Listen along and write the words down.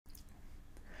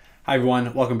Hi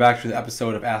everyone, welcome back to the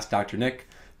episode of Ask Dr. Nick.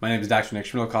 My name is Dr. Nick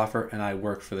Schmidlkoffer and I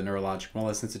work for the Neurologic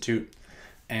Wellness Institute.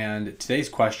 And today's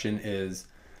question is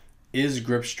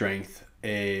grip strength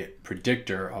a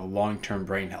predictor of long-term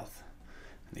brain health?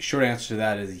 And the short answer to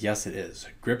that is yes, it is.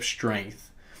 Grip strength,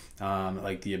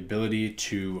 like the ability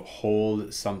to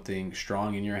hold something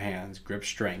strong in your hands, grip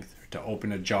strength, to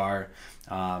open a jar,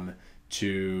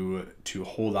 to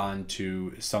hold on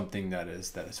to something that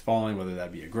is falling, whether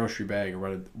that be a grocery bag or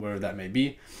whatever that may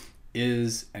be,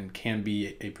 is and can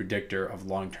be a predictor of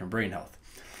long-term brain health,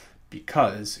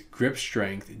 because grip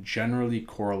strength generally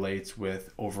correlates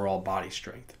with overall body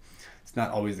strength. It's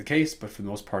not always the case, but for the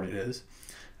most part it is.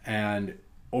 And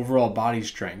overall body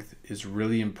strength is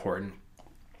really important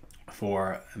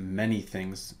for many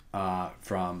things,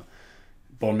 from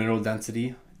bone mineral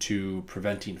density to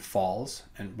preventing falls,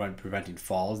 and when preventing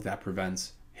falls, that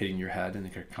prevents hitting your head in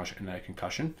a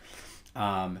concussion.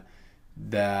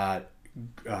 That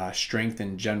strength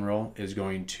in general is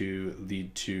going to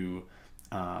lead to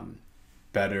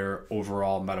better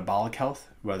overall metabolic health,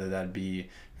 whether that be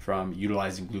from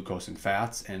utilizing glucose and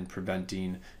fats and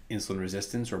preventing insulin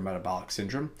resistance or metabolic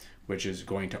syndrome, which is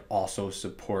going to also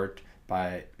support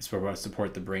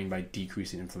the brain by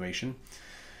decreasing inflammation.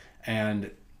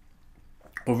 And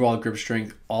overall grip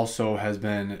strength also has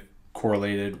been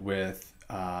correlated with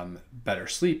better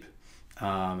sleep,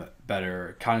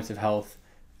 better cognitive health,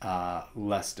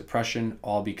 less depression,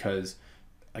 all because,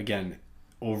 again,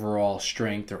 overall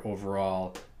strength or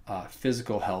overall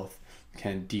physical health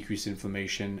can decrease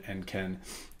inflammation and can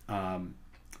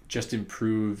just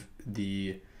improve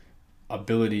the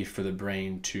ability for the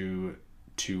brain to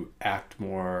act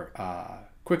more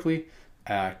quickly,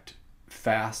 act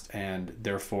fast, and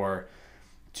therefore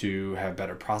to have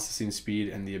better processing speed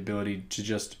and the ability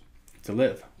to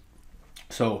live.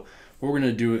 So what we're going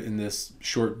to do in this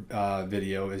short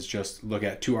video is just look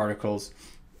at two articles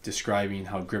describing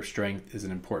how grip strength is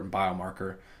an important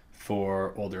biomarker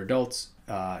for older adults,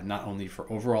 not only for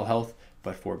overall health,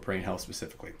 but for brain health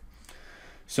specifically.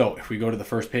 So if we go to the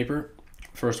first paper,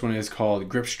 first one is called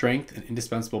Grip Strength, an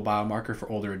Indispensable Biomarker for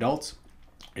Older Adults.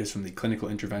 It's from the Clinical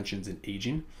Interventions in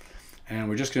Aging. And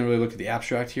we're just going to really look at the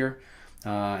abstract here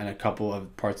and a couple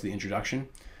of parts of the introduction.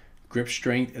 Grip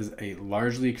strength is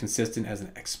largely consistent as an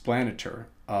explanator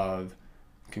of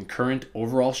concurrent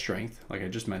overall strength, like I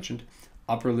just mentioned,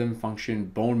 upper limb function,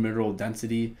 bone mineral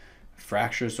density,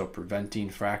 fractures, so preventing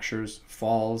fractures,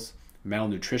 falls,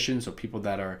 malnutrition, so people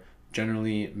that are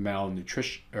generally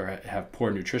malnutrition or have poor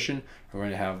nutrition are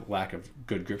going to have lack of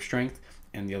good grip strength,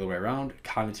 and the other way around,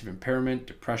 cognitive impairment,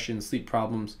 depression, sleep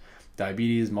problems,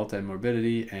 diabetes,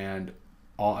 multimorbidity, and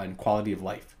quality of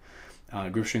life.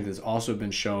 Grip strength has also been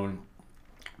shown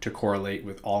to correlate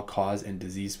with all-cause and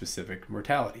disease-specific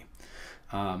mortality.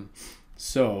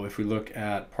 So if we look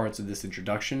at parts of this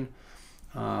introduction,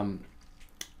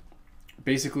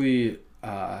 basically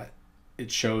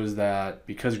it shows that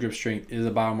because grip strength is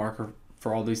a biomarker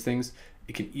for all these things,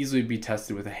 it can easily be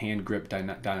tested with a hand grip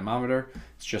dynamometer.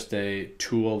 It's just a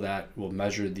tool that will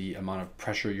measure the amount of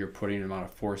pressure you're putting, the amount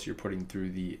of force you're putting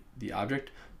through the object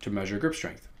to measure grip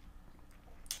strength.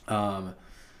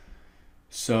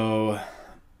 So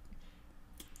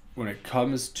when it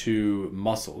comes to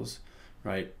muscles,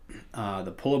 right,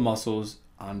 the pull of muscles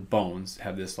on bones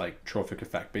have this like trophic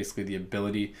effect, basically the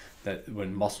ability that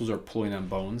when muscles are pulling on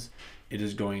bones, it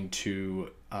is going to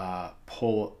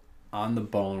pull on the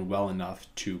bone well enough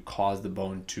to cause the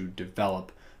bone to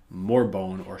develop more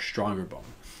bone or stronger bone.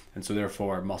 And so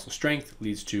therefore muscle strength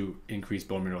leads to increased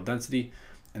bone mineral density,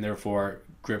 and therefore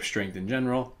grip strength in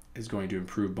general is going to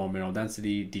improve bone mineral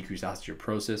density, decrease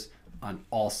osteoporosis on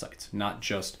all sites, not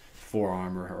just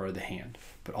forearm or the hand,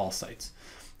 but all sites.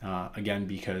 Again,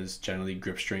 because generally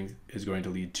grip strength is going to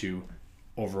lead to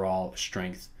overall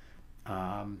strength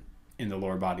in the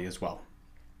lower body as well.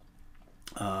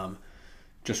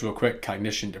 Just real quick,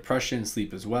 cognition, depression,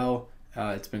 sleep as well,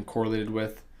 it's been correlated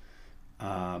with.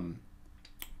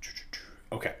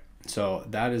 Okay, so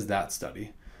that is that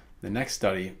study. The next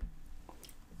study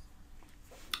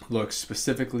looks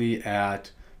specifically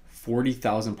at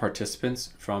 40,000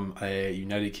 participants from a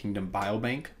United Kingdom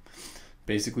biobank.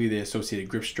 Basically, they associated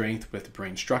grip strength with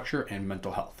brain structure and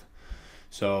mental health.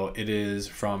 So it is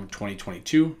from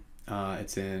 2022.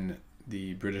 It's in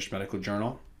the British Medical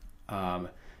Journal.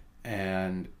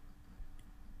 And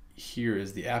here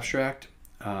is the abstract.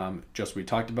 Just we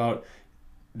talked about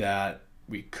that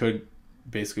we could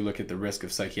basically look at the risk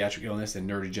of psychiatric illness and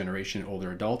neurodegeneration in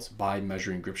older adults by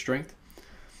measuring grip strength.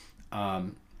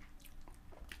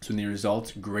 So in the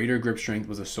results, greater grip strength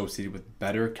was associated with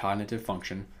better cognitive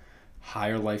function,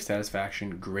 higher life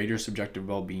satisfaction, greater subjective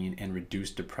well-being, and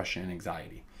reduced depression and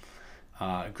anxiety.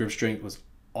 Grip strength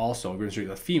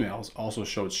of females also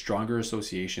showed stronger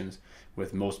associations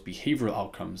with most behavioral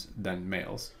outcomes than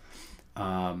males.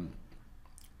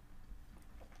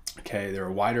 There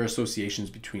are wider associations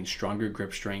between stronger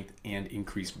grip strength and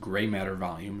increased gray matter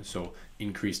volume, so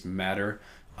increased matter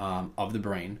of the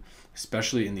brain,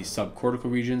 especially in the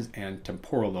subcortical regions and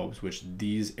temporal lobes, which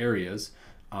these areas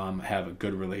have a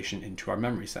good relation into our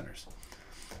memory centers.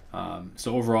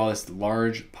 So overall, this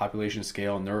large population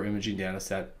scale neuroimaging data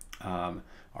set,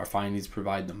 our findings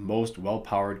provide the most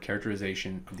well-powered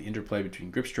characterization of the interplay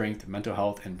between grip strength, mental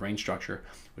health, and brain structure,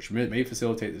 which may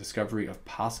facilitate the discovery of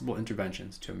possible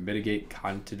interventions to mitigate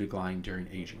cognitive decline during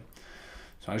aging.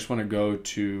 So I just want to go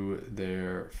to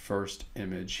their first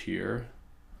image here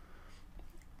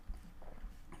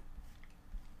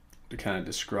to kind of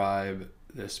describe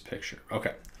this picture.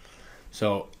 Okay,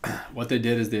 so what they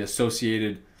did is they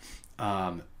associated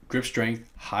grip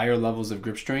strength, higher levels of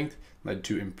grip strength led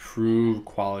to improved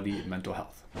quality mental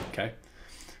health. Okay,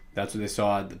 that's what they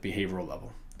saw at the behavioral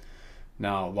level.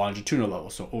 Now, longitudinal level,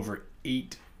 so over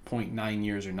 8.9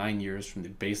 years or 9 years from the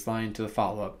baseline to the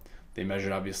follow-up, they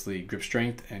measured obviously grip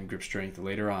strength and grip strength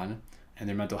later on, and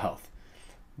their mental health.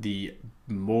 The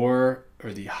more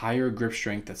or the higher grip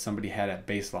strength that somebody had at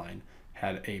baseline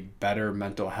had a better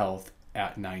mental health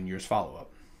at 9 years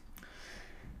follow-up.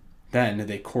 Then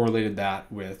they correlated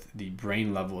that with the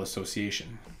brain level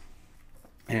association.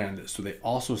 And so they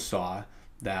also saw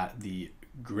that the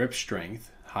grip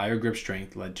strength, higher grip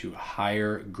strength, led to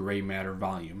higher gray matter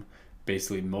volume,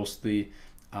 basically mostly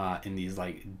in these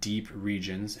like deep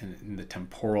regions in the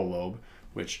temporal lobe,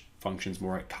 which functions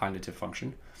more at cognitive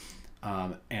function.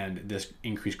 And this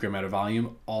increased gray matter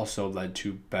volume also led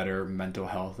to better mental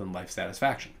health and life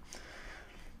satisfaction.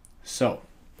 So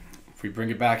if we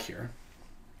bring it back here,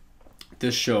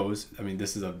 this shows, I mean,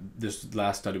 this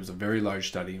last study was a very large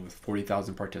study with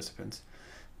 40,000 participants,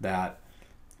 that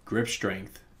grip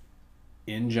strength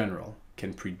in general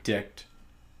can predict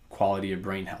quality of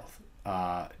brain health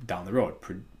down the road,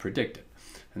 predict it.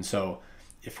 And so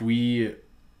if we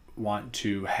want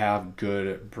to have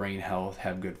good brain health,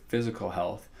 have good physical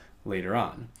health later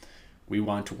on, we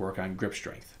want to work on grip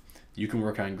strength. You can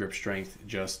work on grip strength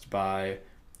just by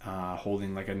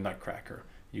holding like a nutcracker.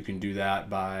 You can do that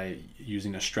by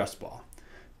using a stress ball.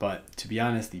 But to be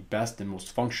honest, the best and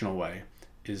most functional way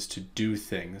is to do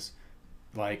things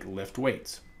like lift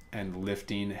weights and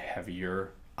lifting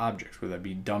heavier objects, whether that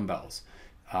be dumbbells,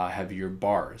 heavier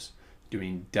bars,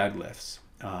 doing deadlifts,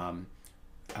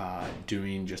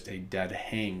 doing just a dead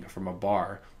hang from a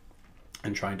bar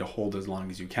and trying to hold as long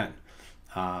as you can,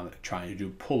 trying to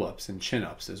do pull-ups and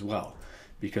chin-ups as well,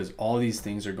 because all these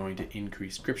things are going to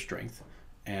increase grip strength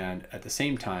and at the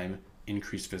same time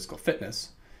increase physical fitness,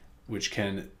 which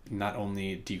can not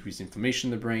only decrease inflammation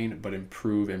in the brain, but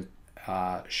improve and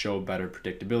show better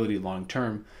predictability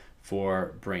long-term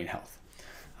for brain health.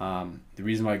 The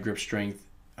reason why grip strength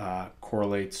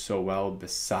correlates so well,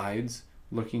 besides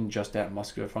looking just at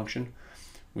muscular function,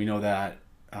 we know that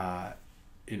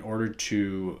in order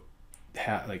to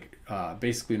have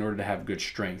basically in order to have good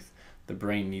strength, the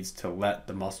brain needs to let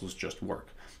the muscles just work.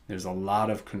 There's a lot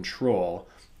of control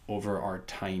over our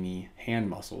tiny hand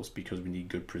muscles because we need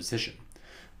good precision.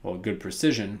 Well, good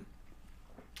precision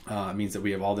means that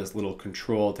we have all this little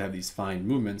control to have these fine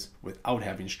movements without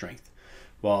having strength.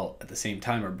 Well, at the same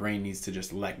time, our brain needs to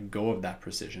just let go of that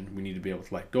precision. We need to be able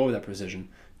to let go of that precision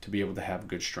to be able to have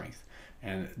good strength.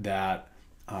 And that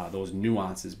those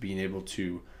nuances, being able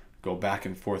to go back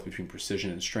and forth between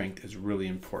precision and strength, is really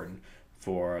important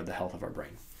for the health of our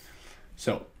brain.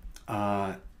 So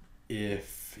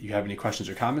if you have any questions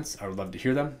or comments, I would love to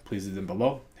hear them. Please leave them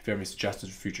below. If you have any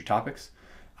suggestions for future topics,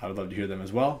 I would love to hear them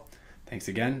as well. Thanks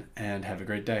again, and have a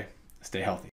great day. Stay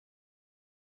healthy.